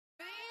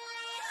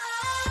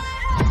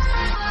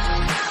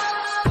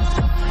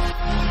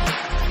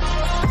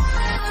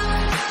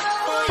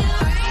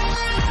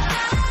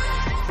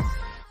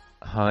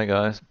Hi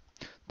guys,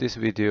 this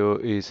video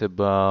is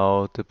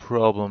about the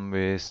problem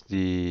with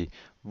the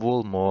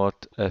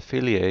Walmart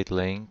affiliate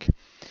link.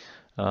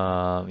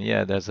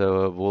 Yeah, there's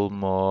a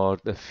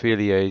Walmart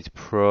affiliate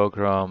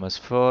program. As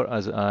far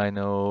as I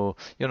know,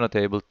 you're not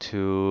able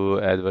to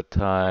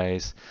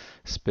advertise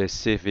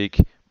specific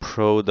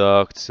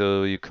products,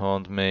 so you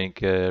can't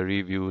make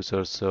reviews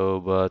or so,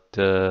 but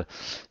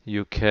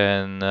you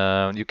can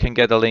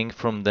get a link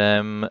from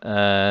them,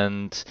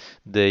 and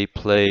they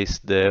place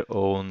their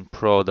own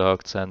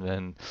products, and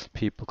when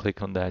people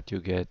click on that, you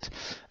get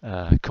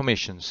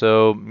commission.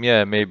 So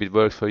yeah, maybe it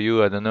works for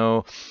you. I don't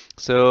know.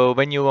 So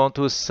when you want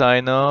to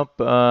sign up,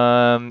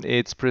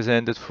 it's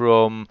presented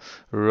from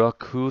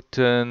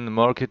Rakuten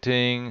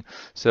Marketing.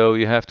 So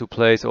you have to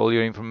place all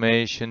your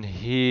information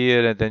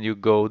here, and then you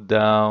go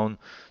down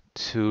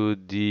to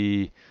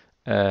the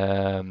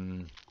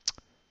um,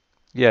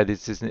 yeah,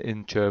 this is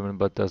in German,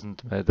 but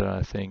doesn't matter.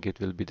 I think it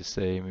will be the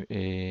same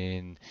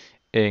in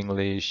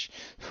English.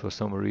 For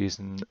some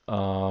reason,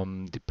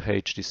 the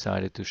page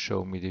decided to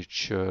show me the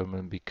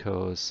German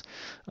because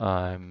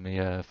I'm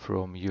yeah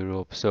from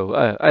Europe. So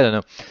I don't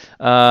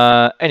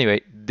know.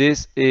 Anyway,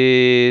 this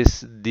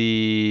is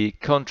the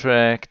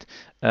contract,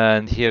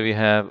 and here we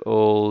have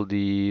all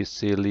the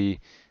silly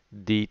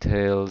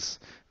details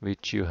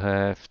which you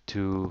have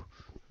to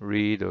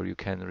read, or you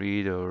can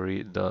read or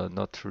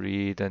not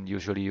read, and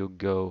usually you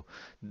go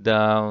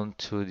down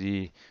to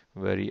the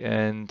very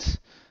end,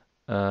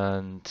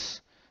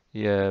 and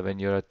yeah, when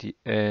you're at the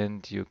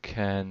end you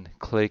can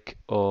click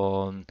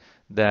on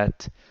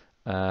that.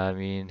 I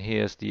mean,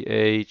 here's the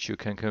age. You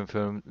can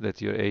confirm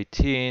that you're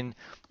 18,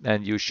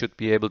 and you should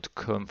be able to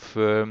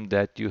confirm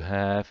that you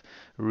have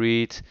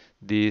read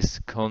this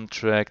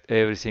contract,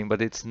 everything,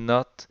 but it's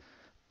not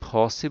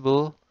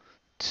possible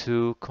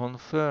to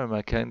confirm.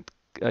 I can't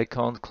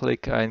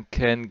click. I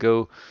can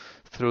go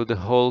through the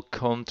whole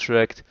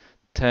contract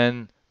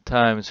 10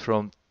 times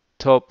from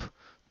top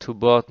to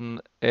bottom,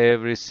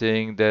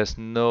 everything. There's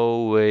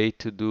no way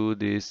to do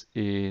this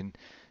in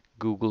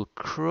Google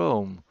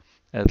Chrome,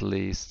 at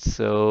least.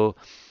 So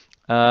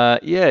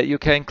yeah, you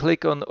can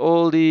click on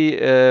all the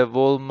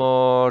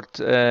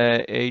Walmart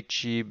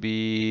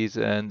HEBs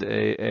and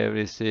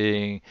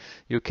everything.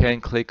 You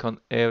can click on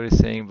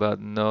everything,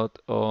 but not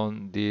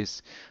on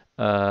this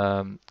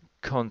um,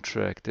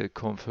 contract.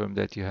 Confirm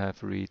that you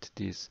have read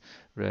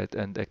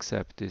and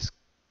accept this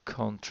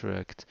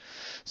contract.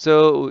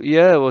 So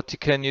yeah, what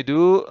can you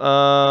do?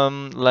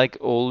 Like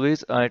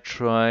always, I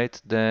tried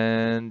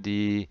then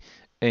the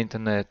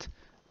Internet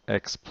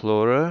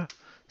Explorer.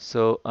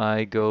 So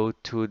I go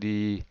to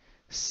the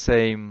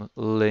same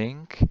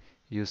link.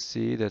 You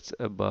see that's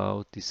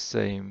about the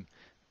same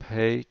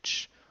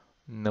page.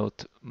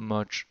 Not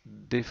much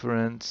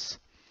difference.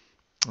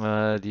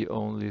 The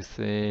only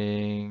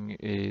thing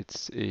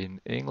it's in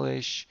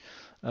English,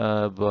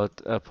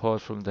 but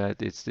apart from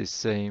that, it's the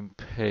same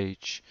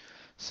page.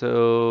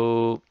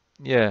 So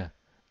yeah,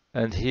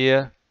 and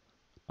here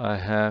I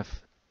have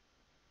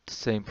the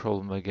same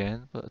problem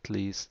again, but at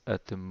least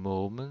at the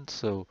moment.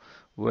 So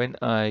when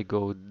I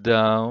go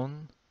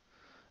down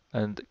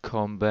and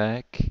come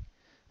back,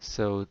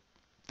 so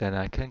then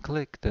I can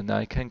click, then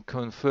I can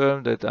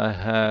confirm that I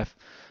have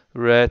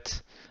read,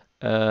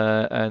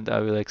 and I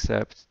will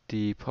accept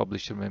the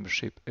publisher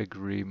membership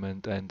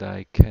agreement, and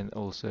I can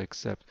also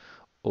accept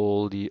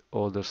all the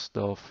other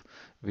stuff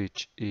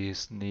which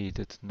is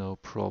needed, no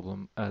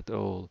problem at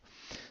all.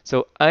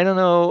 So I don't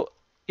know,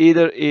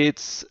 either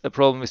it's a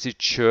problem with the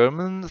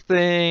German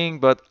thing,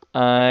 but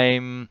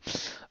I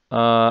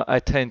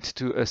tend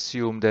to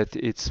assume that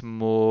it's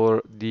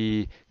more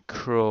the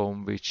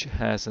Chrome which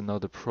has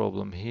another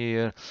problem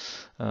here.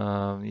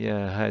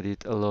 Yeah, I had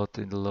it a lot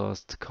in the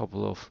last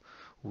couple of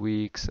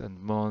weeks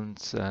and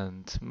months,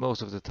 and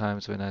most of the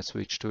times when I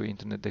switch to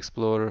Internet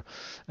Explorer,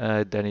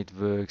 then it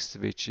works,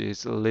 which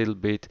is a little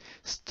bit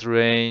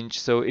strange.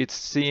 So it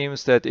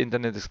seems that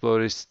Internet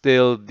Explorer is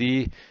still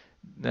the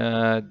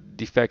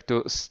de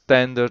facto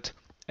standard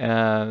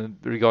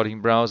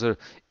regarding browser,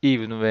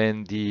 even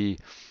when the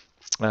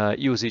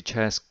usage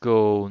has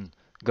gone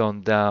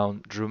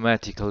down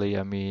dramatically.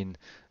 I mean,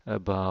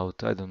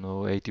 about, I don't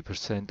know,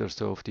 80% or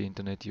so of the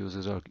internet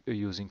users are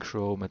using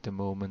Chrome at the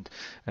moment,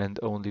 and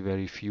only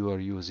very few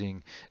are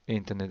using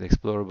Internet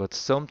Explorer. But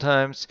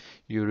sometimes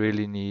you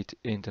really need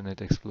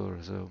Internet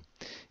Explorer. So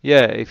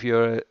yeah, if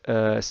you're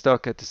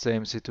stuck at the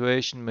same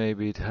situation,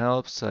 maybe it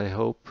helps. I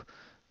hope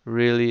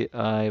really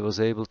I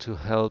was able to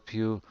help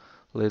you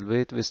a little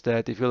bit with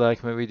that. If you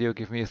like my video,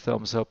 give me a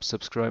thumbs up,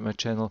 subscribe my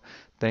channel.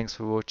 Thanks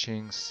for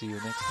watching. See you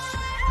next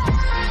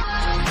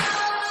time.